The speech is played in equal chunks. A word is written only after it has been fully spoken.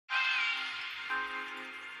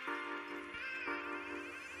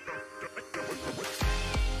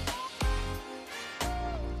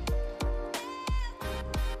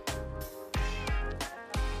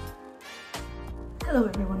Hello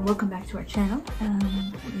everyone, welcome back to our channel.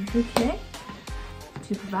 We're here today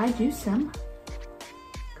to provide you some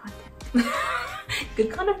content. Good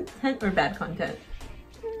content or bad content?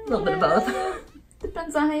 A little bit of both.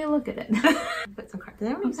 Depends on how you look at it. Put some cards. Did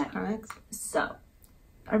I remove some cards? So,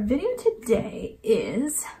 our video today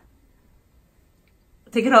is...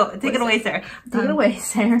 Take it away, Sarah. Take it away,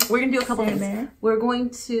 Sarah. We're gonna do a couple things. Bear. We're gonna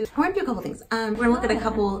do a couple things. We're gonna look at a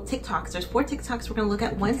couple Tik Toks. There's 4 Tik Toks. We're gonna look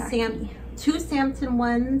at two Samton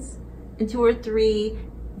ones and 2 or 3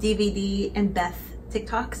 DVD and BEth Tik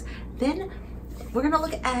Toks. Then we're gonna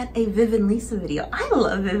look at a Viv and Lisa video. I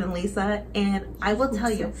love Viv and Lisa, and I will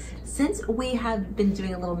tell you, since we have been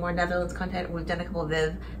doing a little more Netherlands content, we've done a couple of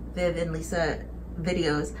Viv and Lisa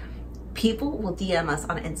videos. People will DM us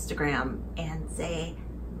on Instagram and say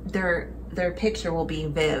their picture will be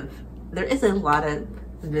Viv. There is a lot of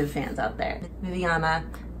Viv fans out there. Vivianne,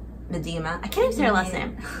 Miedema. I can't even say her last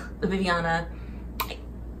name. Vivianne.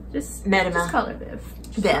 Just Miedema. call her Viv.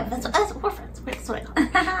 Viv. That's we're friends. That's what I call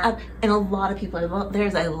her. And a lot of people.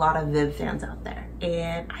 There's a lot of Viv fans out there,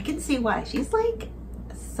 and I can see why. She's like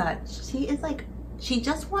she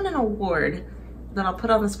just won an award that I'll put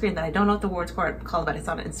on the screen that I don't know what the award's called, but it's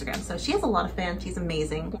on Instagram. So she has a lot of fans. She's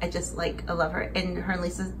amazing. I love her. And her and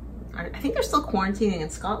Lisa, I think they're still quarantining in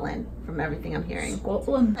Scotland from everything I'm hearing.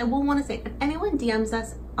 Scotland. I will want to say, if anyone DMs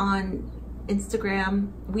us on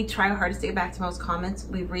Instagram, we try our hardest to get back to most comments.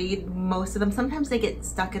 We read most of them. Sometimes they get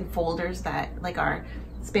stuck in folders that, like our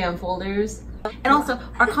spam folders. And also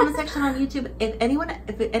our comment section on YouTube, if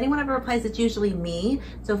anyone ever replies, it's usually me.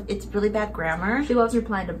 So if it's really bad grammar. She loves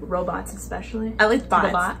replying to robots especially. I like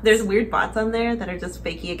bots. There's weird bots on there that are just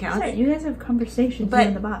fakey accounts. Sorry, you guys have conversations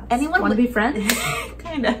in the bots. Anyone want to be friends?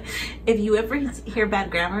 Kind of. If you ever hear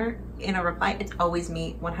bad grammar in a reply, it's always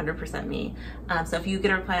me, 100% me. So if you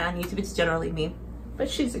get a reply on YouTube, it's generally me.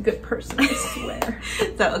 But she's a good person, I swear.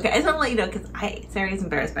 So okay, I just want to let you know because Sarah is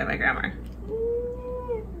embarrassed by my grammar.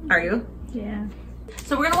 Are you? Yeah.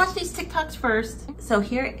 So we're gonna watch these Tik Toks first. So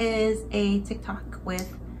here is a Tik Tok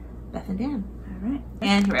with BEth and Daan. All right.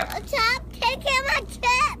 And here we go. Stop taking my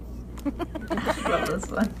chips. Love this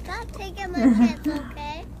one. Stop taking my chips,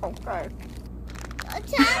 okay? Okay.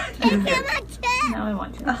 Stop taking my chips. Now I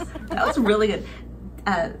want you. That was really good.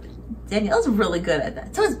 Danielle's really good at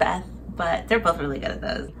that. So is BEth, but they're both really good at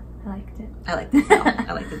those. I liked it. I liked it too.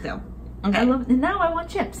 I liked it too. Okay. And now I want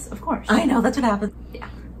chips, of course. I know, that's what happens. Yeah.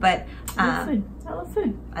 But I love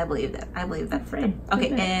food. I believe that. I believe that. Afraid. Okay,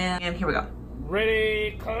 and here we go.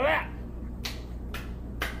 Ready, clap.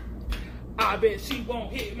 I bet she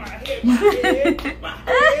won't hit my head, my head, my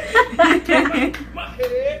head, my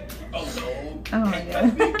head. Oh no. Oh my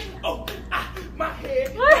god. Oh, my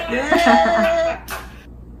head.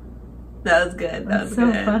 That was good. That was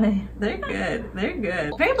so good. funny. They're good. They're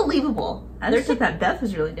good. Very believable. I just thought that BEth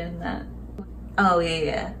was really good in that. Oh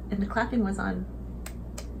yeah. And the clapping was on.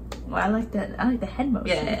 Well, I like that. I like the head motion.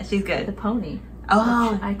 Yeah, she's good. The pony.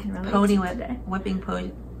 Oh, I can relate pony to today. whipping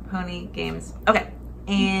pony games. Okay,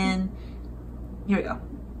 and here we go.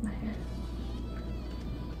 My hair.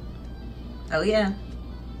 Oh yeah.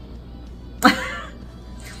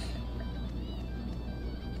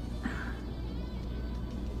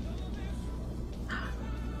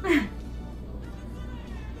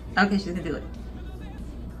 Okay, she's gonna do it.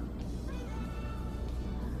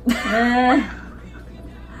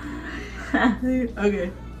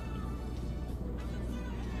 Okay.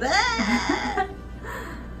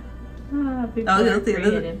 People Oh, are you'll see.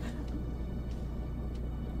 creative.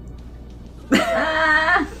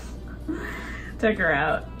 Took her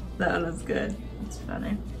out. That one was good. It's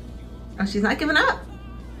funny. Oh, she's not giving up.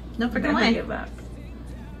 No freaking Never way. give up.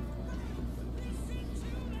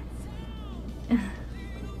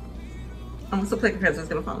 Almost looked like her parents was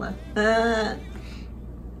gonna fall off.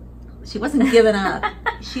 She wasn't giving up.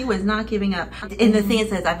 She was not giving up. And the thing it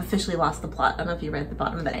says, I've officially lost the plot. I don't know if you read the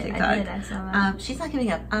bottom of that TikTok. I did, I saw that. She's not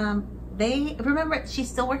giving up. Remember, she's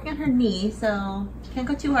still working on her knee, so she can't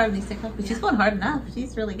go too hard on these TikToks, but she's going hard enough.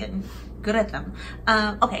 She's really getting good at them.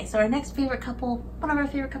 Okay, so our next favorite couple, one of our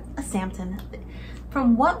favorite couples, a Samton.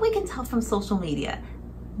 From what we can tell from social media,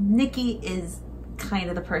 Nikki is kind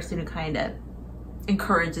of the person who kind of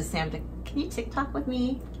encourages Sam to, can you TikTok with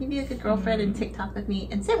me? Can you be a good girlfriend and TikTok with me?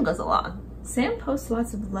 And Sam goes along. Sam posts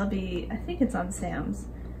lots of lovey, I think it's on Sam's.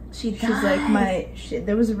 She's like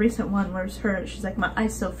there was a recent one where it's her, she's like my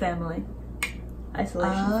ISO family.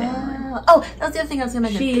 Isolation family. Oh, that was the other thing I was gonna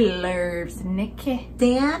mention. She loves Nikki.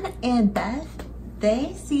 Dan and BEth,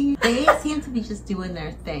 they seem to be just doing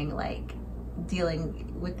their thing, like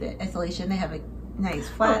dealing with the isolation. They have a nice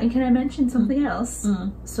flat. Oh, and can I mention something else?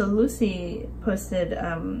 So Lucy posted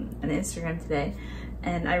on Instagram today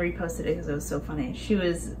and I reposted it because it was so funny. She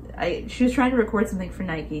was trying to record something for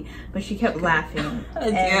Nike, but she kept laughing,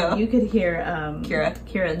 and you could hear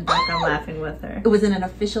Kira in the background laughing with her. It wasn't an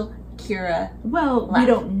official Kira. Well, laugh. we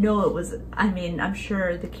don't know it was. I mean, I'm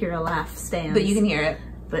sure the Kira laugh stands, but you can hear it.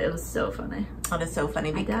 But it was so funny. Oh, that's so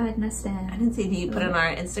funny. I died and I stand. I didn't see. Did you put it on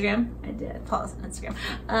our Instagram? I did. Follow us on Instagram.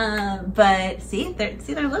 But see,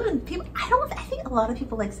 they're living. People. I think a lot of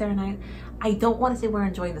people like Sarah and I don't want to say we're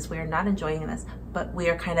enjoying this. We are not enjoying this, but we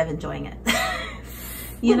are kind of enjoying it.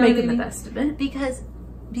 We're making the best of it because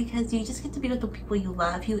you just get to be with the people you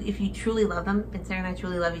love. If you truly love them, and Sarah and I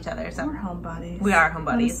truly love each other. So we're homebodies. We are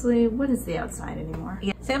homebodies. Honestly, what is the outside anymore?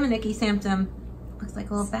 Yeah. Sam and Nikki, Samton. Looks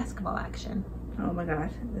like a little basketball action. Oh my god,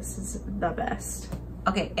 this is the best.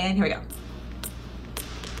 Okay, and here we go.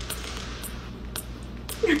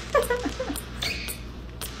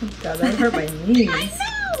 Oh god, that hurt my knees. I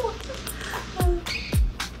know!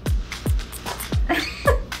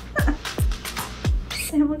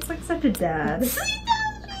 Sam looks like such a dad. She does.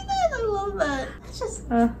 I love that. It's just,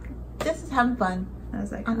 this is having fun. I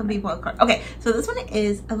was like, on the B-ball card. Okay, so this one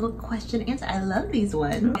is a little question answer. I love these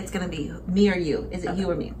ones. It's gonna be me or you. Is it you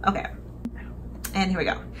or me? Okay. And here we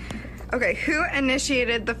go. Okay, who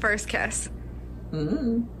initiated the first kiss?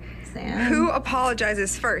 Sam. Who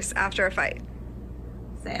apologizes first after a fight?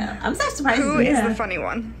 Sam. I'm so surprised. Who is the funny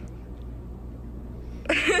one?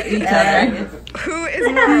 Each other. Who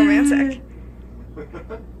is more romantic?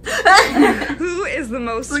 Who is the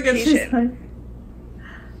most patient?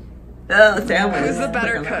 Oh, Sam. Who's the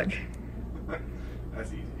better cook?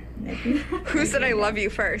 That's easy. Nikki. Who said I love you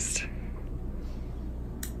first?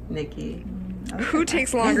 Nikki. Who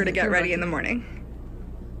takes longer to get ready in the morning?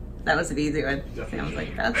 That was an easy one. Sam was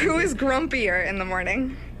like, that's Who easy. is grumpier in the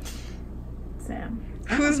morning? Sam.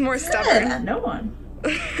 Who's more stubborn? No one.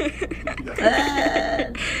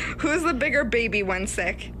 Who's the bigger baby when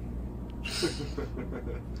sick?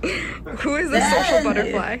 Who is the social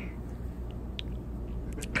butterfly?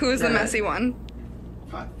 Who is the messy one?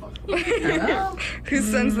 Who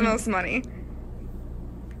sends the most money?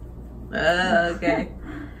 Okay.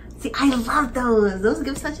 See, I love those. Those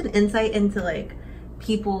give such an insight into like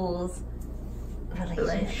people's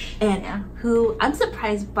relationships. And who I'm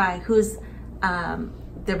surprised by who's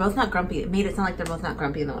they're both not grumpy. It made it sound like they're both not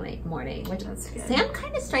grumpy in the morning, which Sam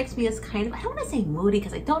kind of strikes me as kind of, I don't want to say moody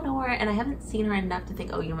because I don't know her and I haven't seen her enough to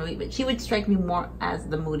think, oh, you're moody, but she would strike me more as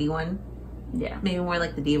the moody one. Yeah. Maybe more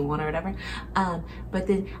like the diva one or whatever. But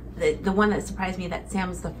then the one that surprised me that Sam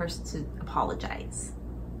was the first to apologize.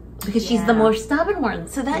 Because she's the more stubborn one.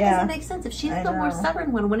 So that doesn't make sense. If she's the more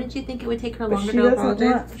stubborn one, wouldn't you think it would take her longer to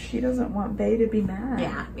apologize? She doesn't want Bae to be mad.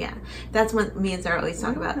 Yeah, yeah. That's what me and Sarah always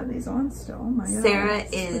talk about. Have these on still. Oh my god. Sarah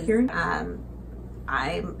is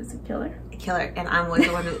I'm is a killer. A killer, and I'm always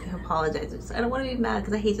the one who apologizes. I don't want to be mad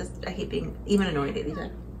because I hate being even annoyed at each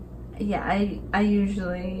other. Yeah, I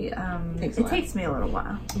usually it takes me a little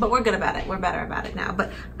while. But we're good about it. We're better about it now.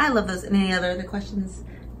 But I love those. And any other questions?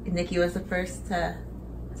 Nikki was the first to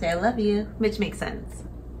say I love you, which makes sense.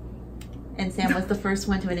 And Sam was the first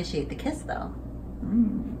one to initiate the kiss, though.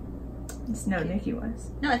 No, Nikki was.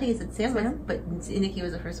 No, I think he said Sam was, but Nikki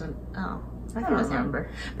was the first one. Oh, I don't remember.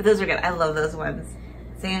 But those are good. I love those ones.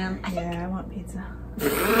 Sam, I want pizza. Where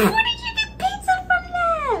did you get pizza from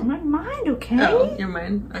that? My mind, okay? Oh, your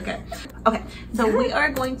mind. Okay. Okay. So we are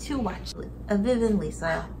going to watch a Viv and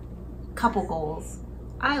Lisa couple goals.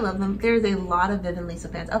 I love them. There's a lot of Viv and Lisa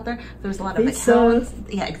fans out there. There's a lot of accounts.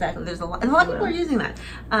 Yeah, exactly. There's a lot. And a lot of people are using that.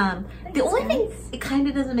 The only thing it kind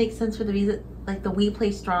of doesn't make sense for the Visa, like the We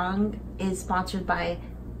Play Strong, is sponsored by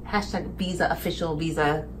 #Visa official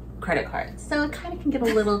Visa credit card. So it kind of can get a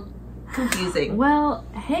little confusing. Well,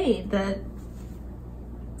 hey,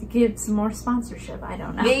 give some more sponsorship. I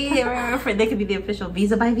don't know. Yeah, they could be the official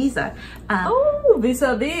Visa by Visa.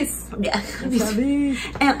 Visa Vis. Yeah. Visa Vis.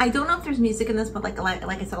 And I don't know if there's music in this, but like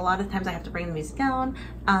I said, a lot of times I have to bring the music down.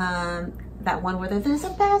 That one where there's a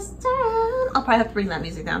best turn. I'll probably have to bring that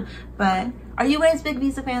music down. But are you guys big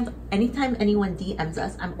Visa fans? Anytime anyone DMs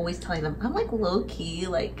us, I'm always telling them, I'm like low key,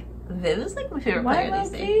 like Viv is like my favorite player these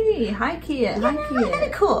days. High key it. I'm kind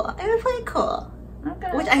of cool. I'm gonna play it cool.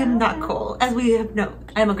 Which I am not cool, as we have no.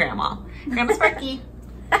 I'm a grandma. Grandma Sparky.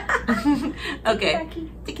 Okay.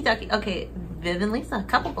 Tiki Taki. Okay, Viv and Lisa,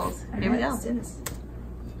 couple goals. Here we go.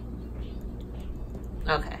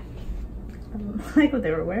 Okay. I like what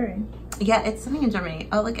they were wearing. Yeah, it's something in Germany.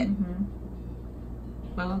 Oh, look at.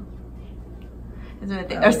 Well, is there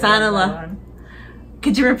anything? Or son-in-law.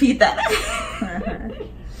 Could you repeat that?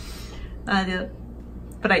 I do.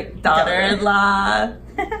 But I daughter-in-law.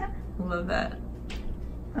 Love that.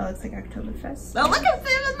 That looks like Oktoberfest. Oh, look at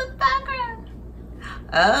Viv in the background.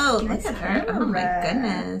 Oh, Nice look at her. Oh my hair.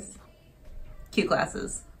 goodness. Cute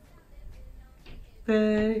glasses.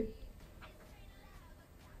 But...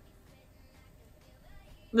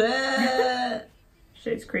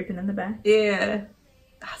 Shade's creeping in the back. Yeah.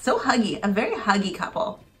 So huggy. A very huggy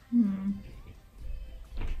couple.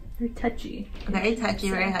 Very touchy. Very touchy,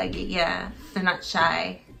 very huggy. Yeah. They're not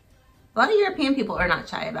shy. A lot of European people are not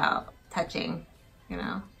shy about touching, you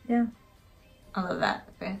know? Yeah. I love that.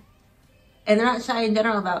 Okay. And they're not shy in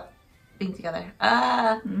general about being together.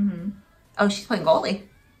 Oh, she's playing goalie.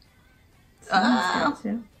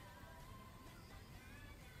 Too.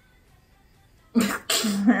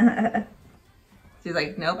 She's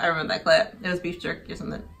like, nope, I remember that clip. It was beef jerky or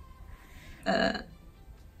something.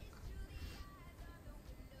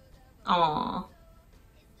 Aw.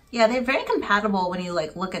 Yeah, they're very compatible when you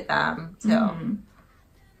like look at them too.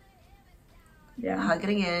 Yeah.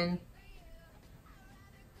 Hugging in.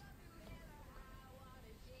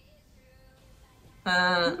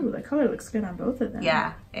 Ooh, the color looks good on both of them.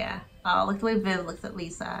 Yeah, yeah. Oh, look the way Viv looks at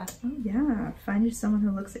Lisa. Oh yeah, find you someone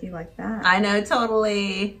who looks at you like that. I know,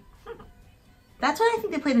 totally. That's what I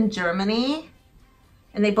think they played in Germany.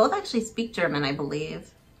 And they both actually speak German, I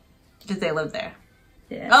believe. Because they live there.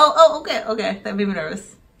 Yeah. Oh, okay, okay. That made me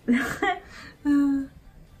nervous. They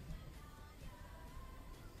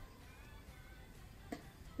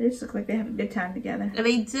just look like they have a good time together.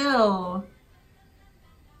 They do.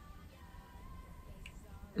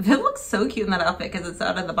 Viv looks so cute in that outfit because it's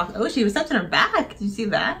out of the box. Oh, she was touching her back. Did you see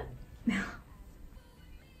that?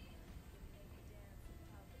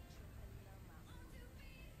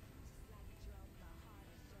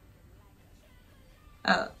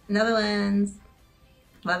 Oh, Netherlands.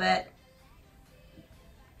 Love it.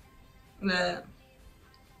 They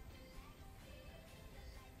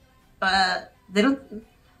don't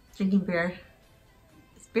drinking beer.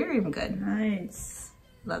 It's very good. Nice.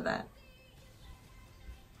 Love that.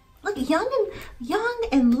 Look, young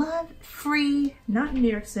and love free. Not in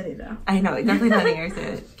New York City though. I know, definitely not New York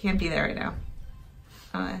City. Can't be there right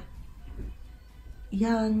now.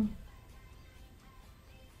 Young.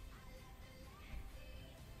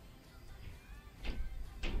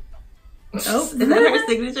 Oh, is that her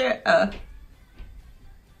signature?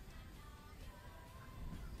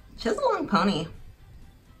 She has a long pony.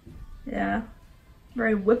 Yeah.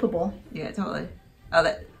 Very whippable. Yeah, totally. Oh,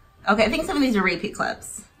 that. Okay, I think some of these are repeat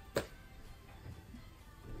clips.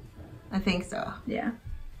 I think so. Yeah.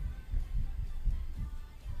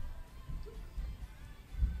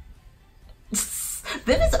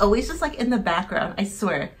 Viv is always just like in the background, I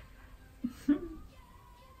swear.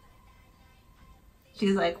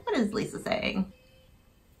 She's like, what is Lisa saying?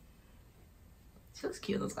 She looks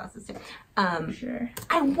cute in those glasses too. Sure.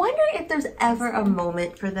 I wonder if there's ever a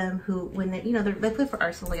moment for them who, when they, you know, they play for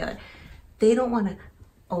Arsenal together, they don't want to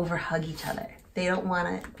over hug each other. They don't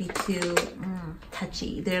want to be too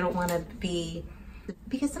touchy. They don't want to be,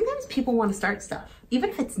 because sometimes people want to start stuff. Even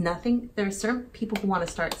if it's nothing, there are certain people who want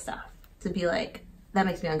to start stuff to be like, that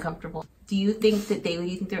makes me uncomfortable. Do you think that do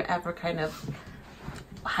you think they're ever kind of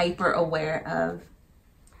hyper aware of?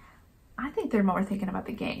 I think they're more thinking about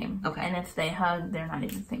the game. Okay. And if they hug, they're not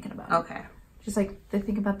even thinking about it. Okay. Just like they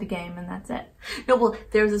think about the game and that's it. No, well,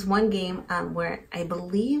 there was this one game where I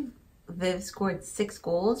believe Viv scored 6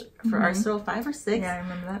 goals for Arsenal, 5 or 6. Yeah, I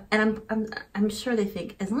remember that. And I'm sure they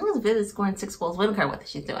think as long as Viv is scoring 6 goals, we don't care what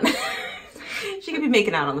she's doing. She could be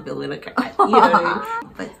making out on the field, we don't care. You know what I mean?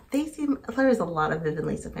 But there's a lot of Viv and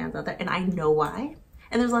Lisa fans out there, and I know why.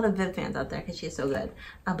 And there's a lot of Viv fans out there because she's so good.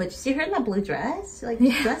 But you see her in that blue dress? Like,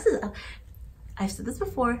 dresses. I've said this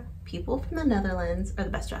before. People from the Netherlands are the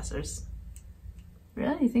best dressers.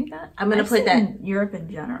 Really? You think that? I'm going to put that in Europe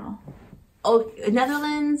in general. Oh,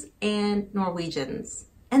 Netherlands and Norwegians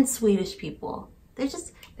and Swedish people. They're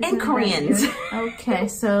just, and Koreans. Okay,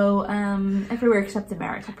 so everywhere except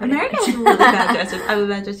America. America has really bad dressers. I'm a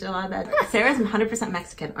bad dresser, a lot of bad. Sarah's 100%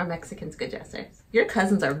 Mexican, or Mexicans good dressers. Your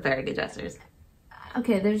cousins are very good dressers.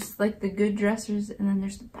 Okay, there's like the good dressers and then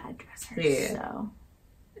there's the bad dressers. Yeah. So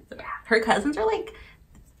her cousins are like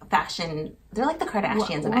fashion. They're like the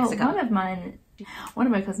Kardashians in Mexico. One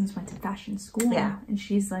of my cousins went to fashion school. Yeah. And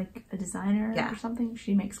she's like a designer or something.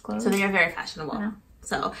 She makes clothes. So they are very fashionable.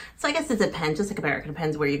 So I guess it depends, just like America,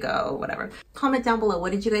 depends where you go, whatever. Comment down below,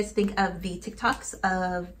 what did you guys think of the TikToks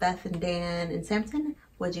of BEth and Daan and Samton?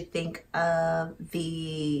 What did you think of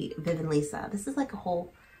the Viv and Lisa? This is like a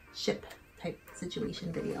whole ship type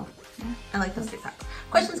situation video. I like those TikToks.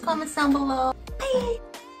 Questions, comments down below. Bye!